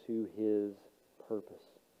according to His purpose.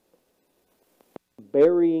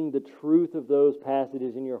 Burying the truth of those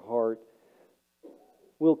passages in your heart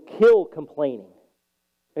will kill complaining.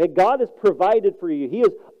 God has provided for you. He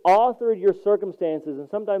has authored your circumstances, and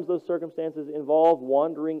sometimes those circumstances involve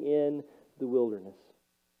wandering in the wilderness.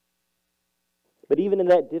 But even in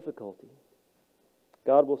that difficulty,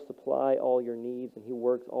 God will supply all your needs, and He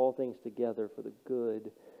works all things together for the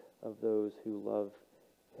good of those who love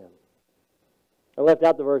Him. I left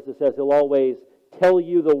out the verse that says He'll always tell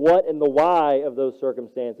you the what and the why of those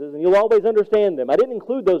circumstances, and you'll always understand them. I didn't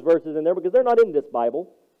include those verses in there because they're not in this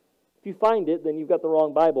Bible. If you find it, then you've got the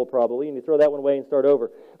wrong Bible probably, and you throw that one away and start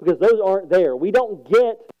over. Because those aren't there. We don't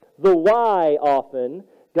get the why often.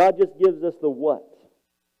 God just gives us the what.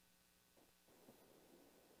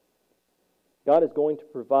 God is going to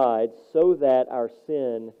provide so that our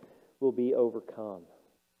sin will be overcome.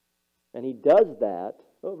 And He does that.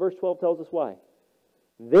 Well, verse 12 tells us why.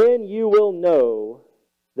 Then you will know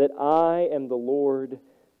that I am the Lord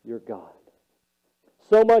your God.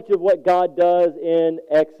 So much of what God does in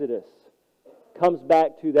Exodus comes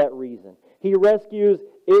back to that reason. He rescues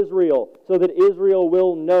Israel so that Israel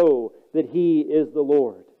will know that He is the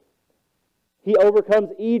Lord. He overcomes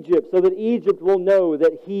Egypt so that Egypt will know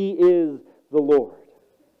that He is the Lord.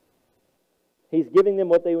 He's giving them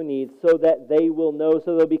what they need so that they will know,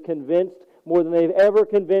 so they'll be convinced more than they've ever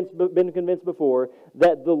been convinced before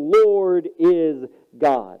that the Lord is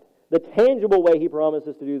God. The tangible way He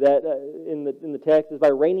promises to do that in the text is by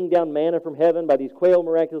raining down manna from heaven, by these quail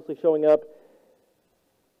miraculously showing up.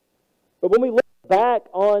 But when we look back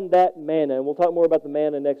on that manna, and we'll talk more about the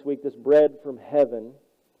manna next week, this bread from heaven,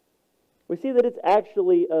 we see that it's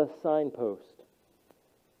actually a signpost.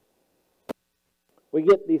 We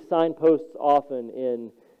get these signposts often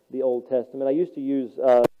in the Old Testament. I used to use,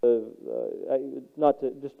 just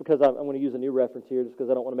because I'm going to use a new reference here, just because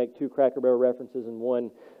I don't want to make two Cracker Barrel references in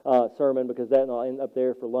one sermon, because then I'll end up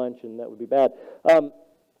there for lunch, and that would be bad.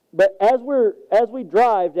 But as we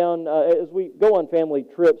drive down, as we go on family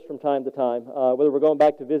trips from time to time, whether we're going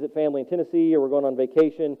back to visit family in Tennessee or we're going on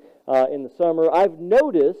vacation in the summer, I've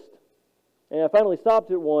noticed, and I finally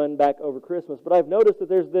stopped at one back over Christmas, but I've noticed that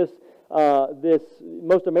there's this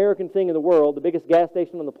most American thing in the world, the biggest gas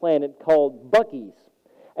station on the planet, called Buc-ee's.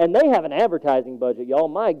 And they have an advertising budget, y'all.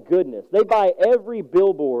 My goodness. They buy every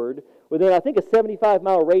billboard within, I think, a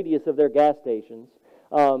 75-mile radius of their gas stations.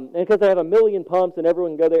 And because they have 1 million pumps and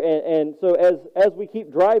everyone can go there. And so as we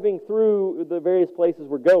keep driving through the various places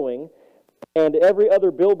we're going, and every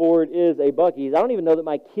other billboard is a Buc-ee's, I don't even know that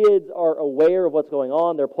my kids are aware of what's going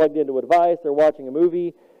on. They're plugged into a device. They're watching a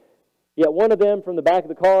movie. Yet one of them from the back of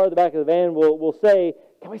the car, the back of the van, will say,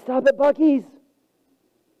 "Can we stop at Buc-ee's?"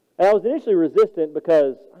 And I was initially resistant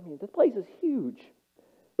because, this place is huge.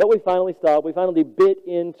 But we finally stopped. We finally bit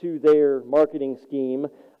into their marketing scheme,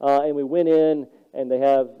 and we went in, and they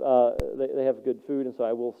have good food, and so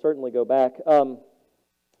I will certainly go back.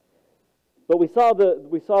 But we saw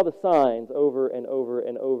the signs over and over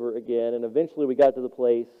and over again, and eventually we got to the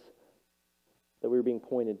place that we were being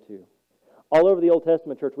pointed to. All over the Old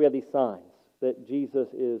Testament, church, we have these signs that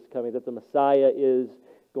Jesus is coming, that the Messiah is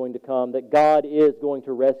going to come, that God is going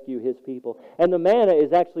to rescue His people. And the manna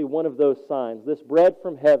is actually one of those signs. This bread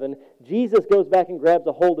from heaven, Jesus goes back and grabs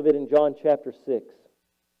a hold of it in John chapter 6. It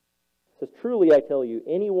says, "Truly I tell you,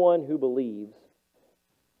 anyone who believes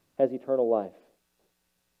has eternal life.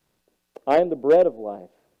 I am the bread of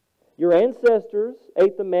life. Your ancestors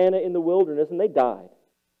ate the manna in the wilderness and they died.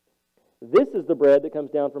 This is the bread that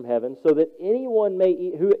comes down from heaven, so that anyone may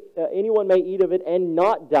eat of it and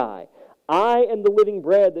not die. I am the living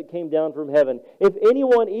bread that came down from heaven. If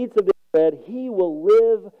anyone eats of this bread, he will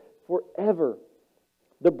live forever.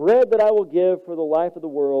 The bread that I will give for the life of the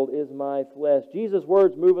world is my flesh." Jesus'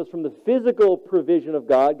 words move us from the physical provision of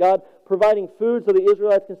God providing food so the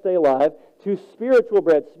Israelites can stay alive, to spiritual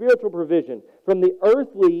bread, spiritual provision, from the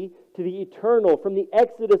earthly to the eternal, from the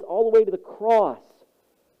Exodus all the way to the cross.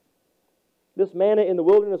 This manna in the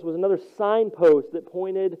wilderness was another signpost that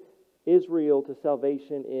pointed Israel to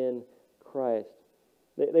salvation in Christ.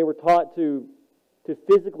 They were taught to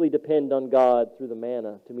physically depend on God through the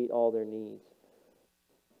manna to meet all their needs.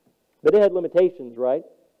 But it had limitations, right?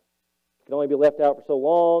 It could only be left out for so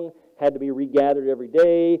long, had to be regathered every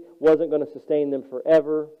day, wasn't going to sustain them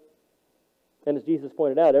forever. And as Jesus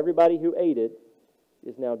pointed out, everybody who ate it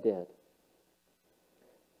is now dead.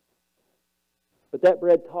 But that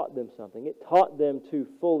bread taught them something. It taught them to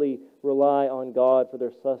fully rely on God for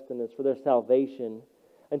their sustenance, for their salvation,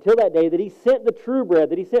 until that day that He sent the true bread,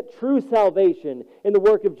 that He sent true salvation in the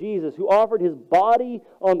work of Jesus, who offered His body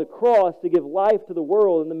on the cross to give life to the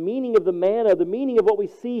world. And the meaning of the manna, the meaning of what we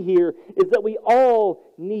see here, is that we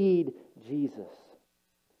all need Jesus.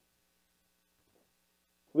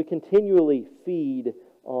 We continually feed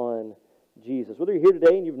on Jesus. Whether you're here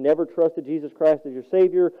today and you've never trusted Jesus Christ as your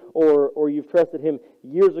Savior, or you've trusted Him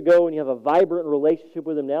years ago and you have a vibrant relationship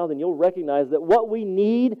with Him now, then you'll recognize that what we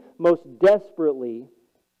need most desperately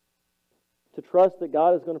to trust that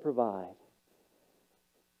God is going to provide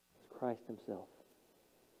is Christ Himself.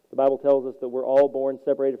 The Bible tells us that we're all born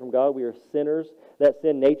separated from God. We are sinners. That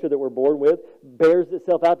sin nature that we're born with bears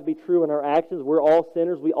itself out to be true in our actions. We're all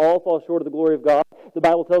sinners. We all fall short of the glory of God. The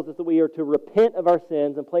Bible tells us that we are to repent of our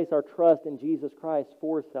sins and place our trust in Jesus Christ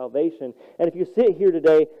for salvation. And if you sit here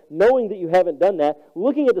today knowing that you haven't done that,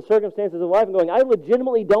 looking at the circumstances of life and going, I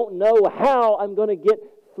legitimately don't know how I'm going to get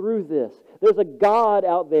through this. There's a God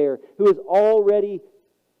out there who is already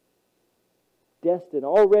destined,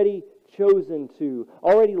 already chosen to,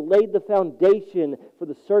 already laid the foundation for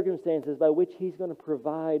the circumstances by which He's going to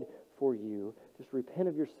provide for you. Just repent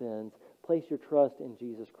of your sins, place your trust in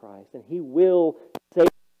Jesus Christ, and He will save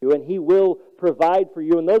you, and He will provide for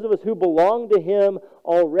you. And those of us who belong to Him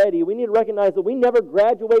already, we need to recognize that we never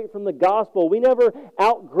graduate from the gospel. We never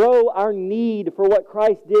outgrow our need for what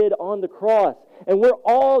Christ did on the cross. And we're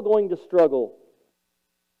all going to struggle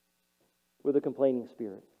with a complaining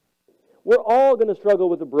spirit. We're all going to struggle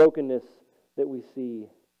with the brokenness that we see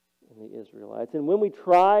in the Israelites. And when we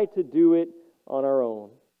try to do it on our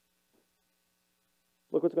own,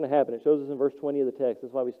 look what's going to happen. It shows us in verse 20 of the text.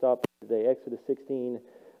 That's why we stopped today. Exodus 16,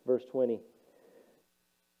 verse 20.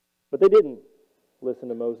 But they didn't listen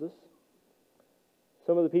to Moses.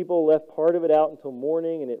 Some of the people left part of it out until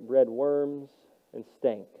morning, and it bred worms and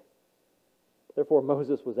stank. Therefore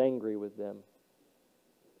Moses was angry with them.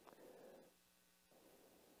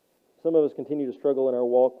 Some of us continue to struggle in our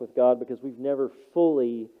walk with God because we've never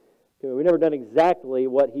done exactly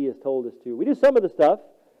what He has told us to. We do some of the stuff.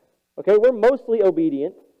 Okay, we're mostly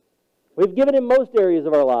obedient. We've given Him most areas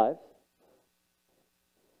of our lives.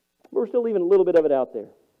 But we're still leaving a little bit of it out there.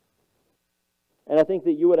 And I think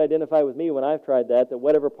that you would identify with me when I've tried that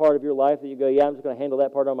whatever part of your life that you go, yeah, I'm just going to handle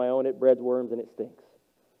that part on my own, it breeds worms and it stinks.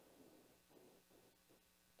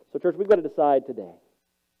 So church, we've got to decide today.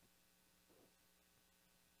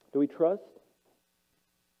 Do we trust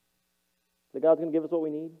that God's going to give us what we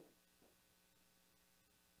need?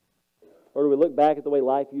 Or do we look back at the way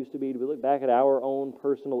life used to be? Do we look back at our own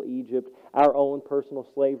personal Egypt, our own personal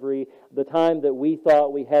slavery, the time that we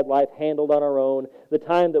thought we had life handled on our own, the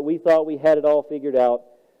time that we thought we had it all figured out?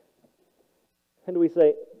 And do we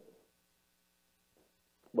say,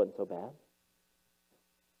 wasn't so bad?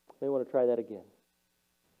 Maybe want to try that again.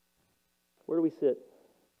 Where do we sit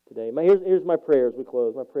today? Here's my prayer as we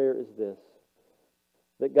close. My prayer is this: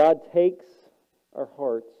 that God takes our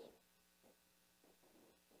hearts,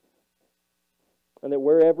 and that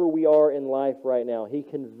wherever we are in life right now, He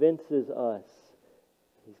convinces us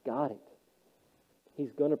He's got it.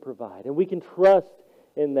 He's going to provide. And we can trust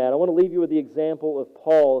in that. I want to leave you with the example of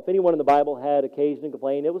Paul. If anyone in the Bible had occasion to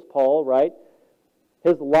complain, it was Paul, right?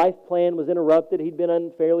 His life plan was interrupted. He'd been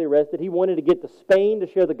unfairly arrested. He wanted to get to Spain to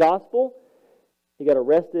share the gospel. He got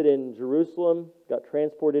arrested in Jerusalem, got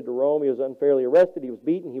transported to Rome. He was unfairly arrested. He was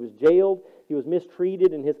beaten. He was jailed. He was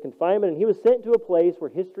mistreated in his confinement. And he was sent to a place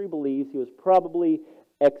where history believes he was probably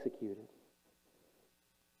executed.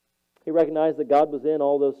 He recognized that God was in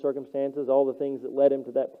all those circumstances, all the things that led him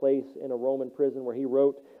to that place in a Roman prison, where he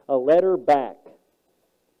wrote a letter back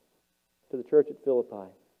to the church at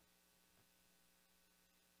Philippi.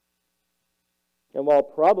 And while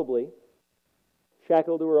probably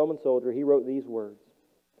shackled to a Roman soldier, he wrote these words.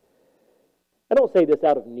 I don't say this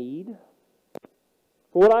out of need.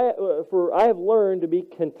 For I have learned to be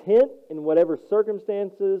content in whatever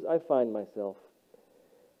circumstances I find myself.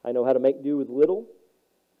 I know how to make do with little,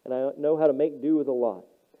 and I know how to make do with a lot.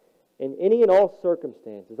 In any and all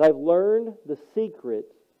circumstances, I've learned the secret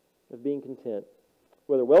of being content.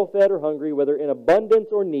 Whether well-fed or hungry, whether in abundance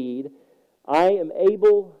or need, I am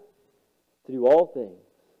able to do all things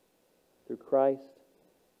through Christ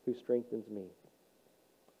who strengthens me.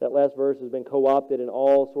 That last verse has been co-opted in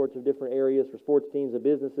all sorts of different areas for sports teams and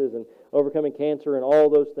businesses and overcoming cancer and all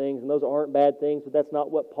those things. And those aren't bad things, but that's not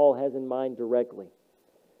what Paul has in mind directly.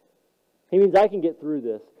 He means I can get through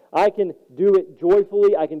this. I can do it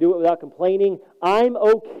joyfully. I can do it without complaining. I'm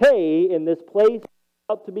okay in this place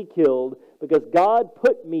about to be killed because God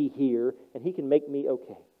put me here and He can make me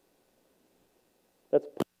okay. That's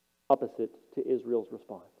opposite to Israel's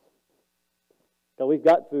response. God, we've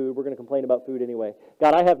got food. We're going to complain about food anyway.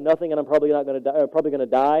 God, I have nothing, and I'm probably going to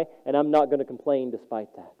die, and I'm not going to complain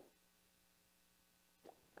despite that.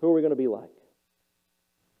 Who are we going to be like?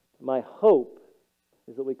 My hope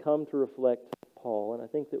is that we come to reflect Paul, and I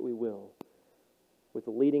think that we will, with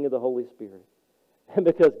the leading of the Holy Spirit, and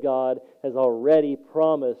because God has already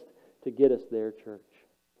promised to get us there, church,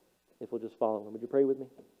 if we'll just follow Him. Would you pray with me?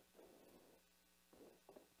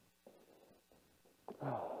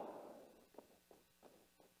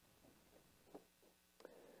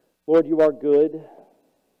 Lord, You are good,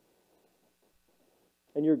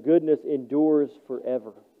 and Your goodness endures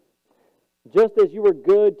forever. Just as You were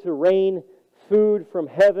good to rain food from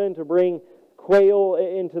heaven, to bring quail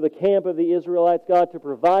into the camp of the Israelites, God, to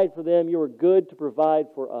provide for them, You are good to provide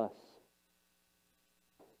for us.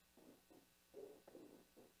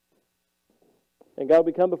 And God,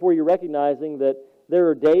 we come before You recognizing that there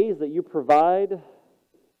are days that You provide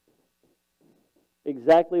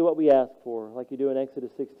exactly what we ask for, like You do in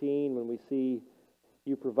Exodus 16 when we see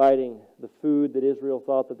You providing the food that Israel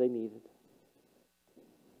thought that they needed.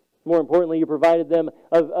 More importantly, You provided them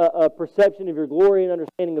a perception of Your glory and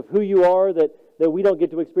understanding of who You are that we don't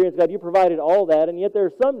get to experience. God, You provided all that, and yet there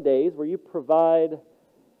are some days where You provide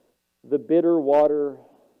the bitter water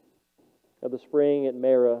of the spring at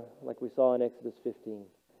Marah, like we saw in Exodus 15.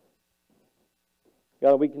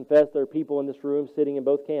 God, we confess there are people in this room sitting in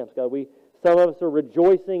both camps. God, some of us are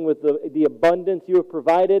rejoicing with the abundance You have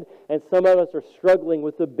provided, and some of us are struggling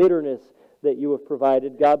with the bitterness that You have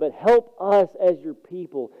provided, God. But help us as Your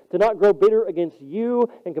people to not grow bitter against You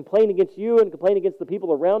and complain against You and complain against the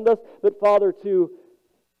people around us, but, Father, to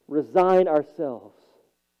resign ourselves,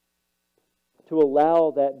 to allow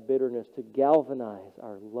that bitterness to galvanize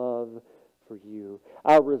our love for you,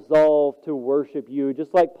 our resolve to worship you.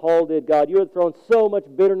 Just like Paul did, God, you had thrown so much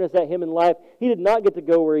bitterness at him in life. He did not get to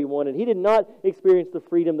go where he wanted. He did not experience the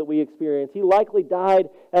freedom that we experience. He likely died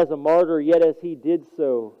as a martyr, yet as he did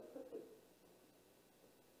so,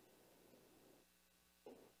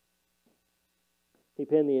 he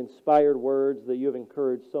penned the inspired words that you have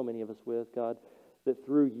encouraged so many of us with, God, that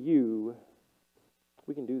through you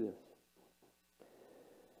we can do this.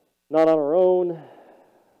 Not on our own,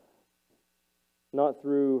 not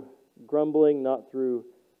through grumbling, not through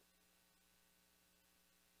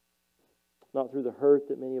the hurt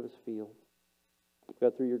that many of us feel,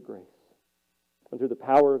 but through your grace and through the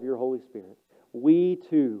power of your Holy Spirit. We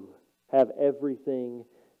too have everything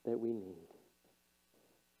that we need.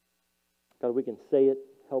 God, we can say it.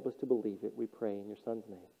 Help us to believe it, we pray in your Son's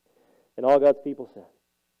name. And all God's people said,